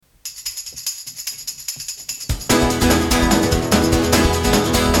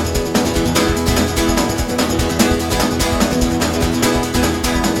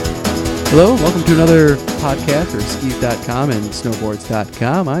Hello, welcome to another podcast for skis.com and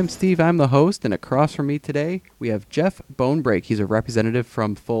snowboards.com. I'm Steve, I'm the host, and across from me today we have Jeff Bonebreak. He's a representative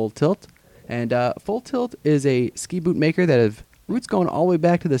from Full Tilt, and Full Tilt is a ski boot maker that have roots going all the way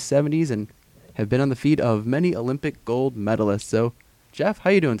back to the 70s and have been on the feet of many Olympic gold medalists. So, Jeff,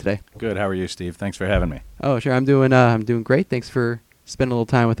 how you doing today? Good. How are you, Steve? Thanks for having me. Oh, sure. I'm doing great. Thanks for spending a little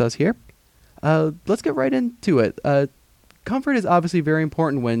time with us here. Let's get right into it. Comfort is obviously very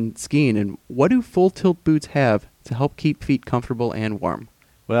important when skiing, and what do Full Tilt boots have to help keep feet comfortable and warm?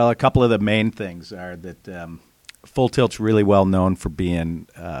 Well, a couple of the main things are that Full Tilt's really well known for being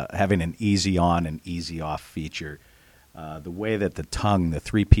having an easy on and easy off feature. The way that the tongue, the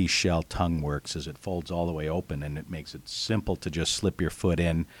three-piece shell tongue works is it folds all the way open, and it makes it simple to just slip your foot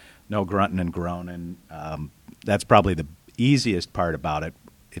in, no grunting and groaning. That's probably the easiest part about it.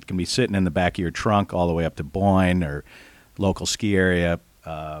 It can be sitting in the back of your trunk all the way up to Boyne or local ski area,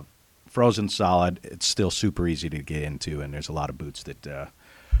 frozen solid. It's still super easy to get into, and there's a lot of boots that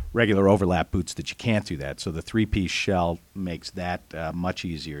regular overlap boots that you can't do that. So the three-piece shell makes that much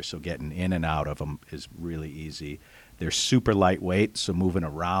easier, so getting in and out of them is really easy. They're super lightweight, so moving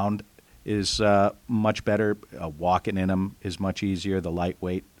around is much better. Walking in them is much easier, the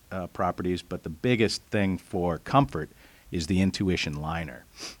lightweight properties. But the biggest thing for comfort is the Intuition liner.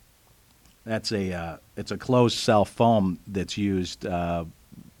 It's a closed cell foam that's used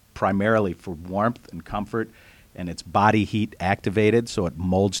primarily for warmth and comfort, and it's body heat activated, so it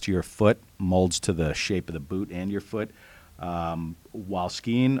molds to your foot, molds to the shape of the boot and your foot while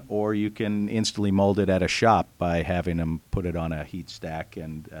skiing, or you can instantly mold it at a shop by having them put it on a heat stack,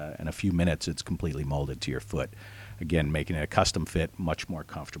 and in a few minutes it's completely molded to your foot. Again, making it a custom fit, much more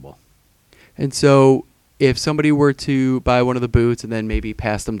comfortable. And so if somebody were to buy one of the boots and then maybe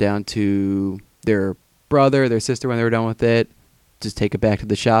pass them down to their brother, their sister when they were done with it, just take it back to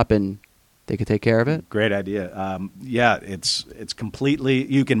the shop and they could take care of it? Great idea. Yeah, it's completely,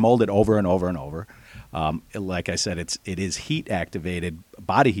 you can mold it over and over and over. Like I said, it is heat activated,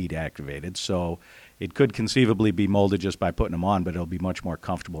 body heat activated, so it could conceivably be molded just by putting them on, but it'll be much more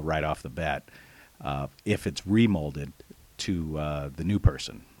comfortable right off the bat if it's remolded to the new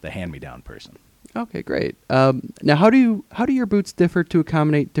person, the hand-me-down person. Okay, great. Now, how do your boots differ to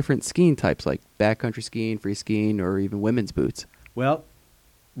accommodate different skiing types, like backcountry skiing, free skiing, or even women's boots? Well,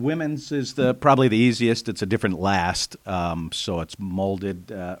 women's is probably the easiest. It's a different last, so it's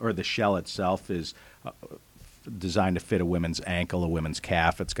molded, or the shell itself is designed to fit a women's ankle, a women's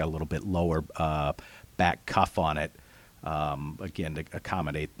calf. It's got a little bit lower back cuff on it, again, to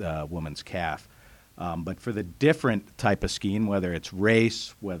accommodate the woman's calf. But for the different type of skiing, whether it's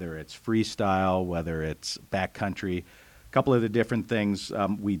race, whether it's freestyle, whether it's backcountry, a couple of the different things,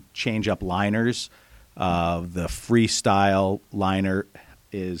 we change up liners. The freestyle liner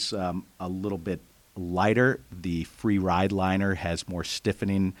is a little bit lighter. The free ride liner has more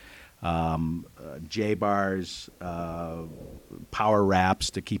stiffening J-bars, power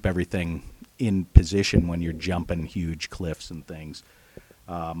wraps to keep everything in position when you're jumping huge cliffs and things.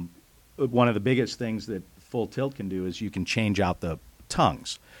 One of the biggest things that Full Tilt can do is you can change out the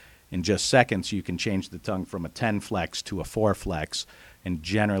tongues. In just seconds, you can change the tongue from a 10 flex to a 4 flex. And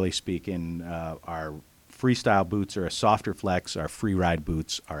generally speaking, our freestyle boots are a softer flex. Our free ride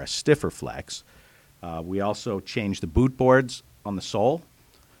boots are a stiffer flex. We also change the boot boards on the sole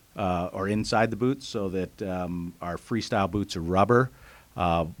or inside the boots so that our freestyle boots are rubber,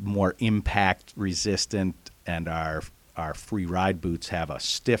 more impact resistant, and our free ride boots have a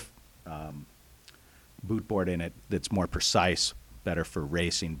stiff boot board in it that's more precise, better for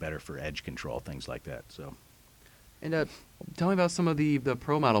racing, better for edge control, things like that. So, And tell me about some of the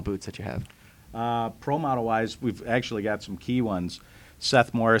pro model boots that you have. Pro model wise, we've actually got some key ones.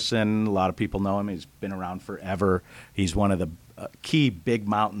 Seth Morrison, a lot of people know him. He's been around forever. He's one of the key big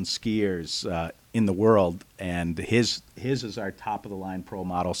mountain skiers in the world, and his is our top of the line pro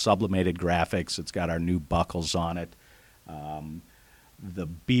model, sublimated graphics. It's got our new buckles on it. The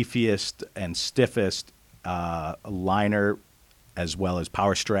beefiest and stiffest liner, as well as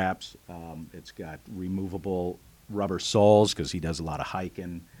power straps. It's got removable rubber soles because he does a lot of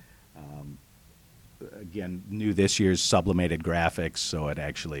hiking. Again, new this year's sublimated graphics, so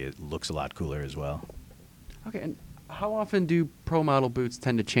it looks a lot cooler as well. Okay, and how often do pro model boots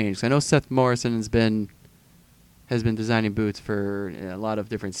tend to change? 'Cause I know Seth Morrison has been designing boots for a lot of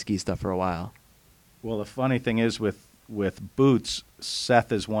different ski stuff for a while. Well, the funny thing is with boots,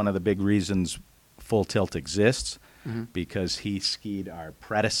 Seth is one of the big reasons Full Tilt exists, because he skied our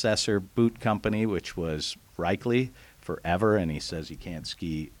predecessor boot company, which was Reichly, forever, and he says he can't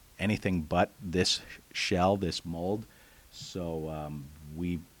ski anything but this shell, this mold. So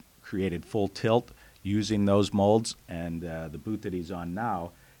we created Full Tilt using those molds, and the boot that he's on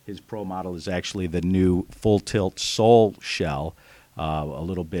now, his pro model is actually the new Full Tilt sole shell, a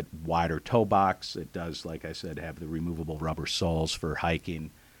little bit wider toe box. It does, like I said, have the removable rubber soles for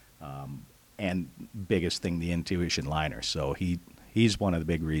hiking, and biggest thing, the Intuition liner. So he's one of the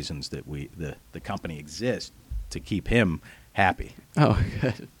big reasons that the company exists, to keep him happy. Oh,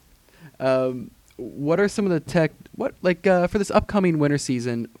 good. What are some of the for this upcoming winter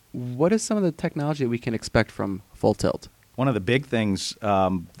season, what is some of the technology that we can expect from Full Tilt? One of the big things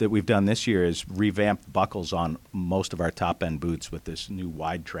that we've done this year is revamped buckles on most of our top-end boots with this new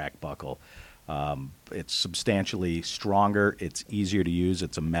wide track buckle. It's substantially stronger. It's easier to use.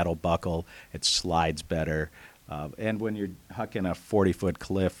 It's a metal buckle. It slides better. And when you're hucking a 40-foot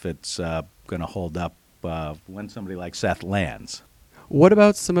cliff, it's going to hold up when somebody like Seth lands. What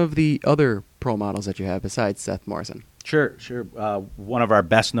about some of the other pro models that you have besides Seth Morrison? Sure. One of our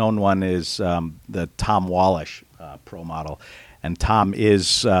best-known one is the Tom Wallish pro model. And Tom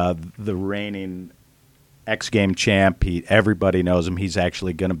is the reigning X Game champ. Everybody knows him. He's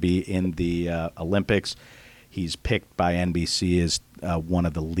actually going to be in the Olympics. He's picked by NBC as one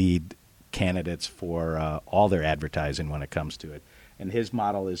of the lead candidates for all their advertising when it comes to it. And his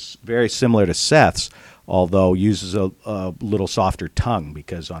model is very similar to Seth's, although uses a little softer tongue,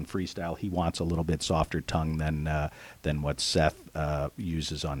 because on freestyle he wants a little bit softer tongue than what Seth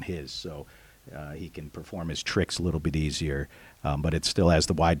uses on his. So he can perform his tricks a little bit easier, but it still has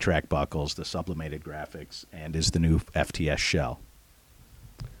the wide track buckles, the sublimated graphics, and is the new FTS shell.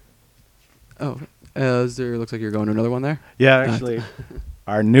 Oh, looks like you're going to another one there? Yeah, actually,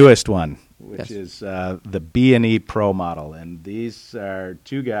 our newest one, which Yes. is the B&E Pro model. And these are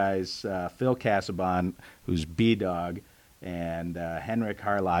two guys, Phil Casabon, who's B-Dog, and Henrik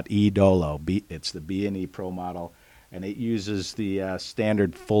Harlot E-Dolo. It's the B&E Pro model, and it uses the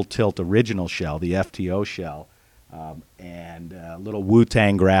standard Full Tilt original shell, the FTO shell, and little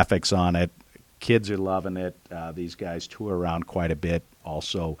Wu-Tang graphics on it. Kids are loving it. These guys tour around quite a bit,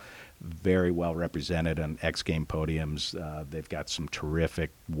 also very well represented on X Game podiums. They've got some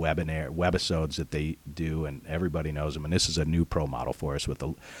terrific webisodes that they do, and everybody knows them. And this is a new pro model for us with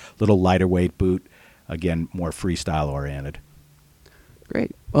a little lighter weight boot, again, more freestyle oriented.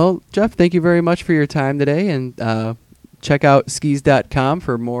 Great. Well, Jeff, thank you very much for your time today, and check out skis.com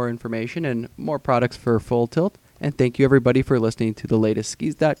for more information and more products for Full Tilt. And thank you, everybody, for listening to the latest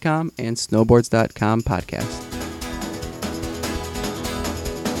skis.com and snowboards.com podcast.